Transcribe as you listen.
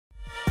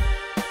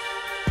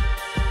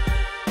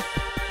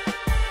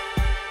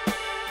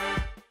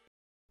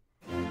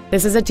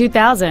This is a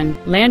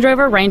 2000 Land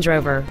Rover Range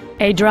Rover,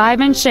 a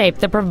drive and shape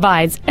that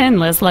provides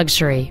endless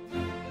luxury.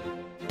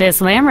 This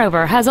Land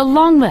Rover has a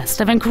long list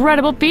of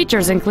incredible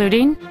features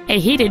including a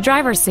heated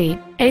driver's seat,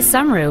 a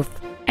sunroof,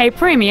 a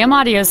premium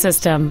audio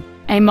system,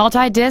 a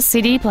multi-disc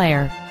CD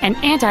player, an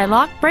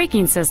anti-lock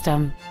braking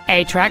system,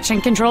 a traction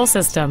control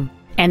system,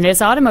 and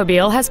this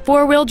automobile has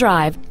four-wheel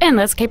drive,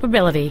 endless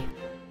capability.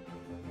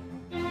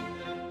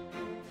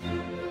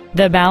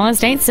 The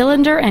balanced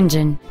 8-cylinder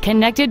engine,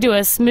 connected to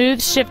a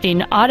smooth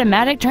shifting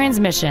automatic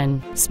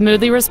transmission,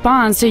 smoothly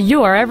responds to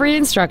your every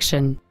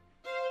instruction.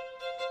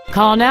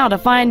 Call now to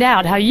find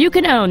out how you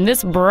can own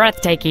this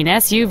breathtaking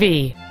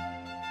SUV.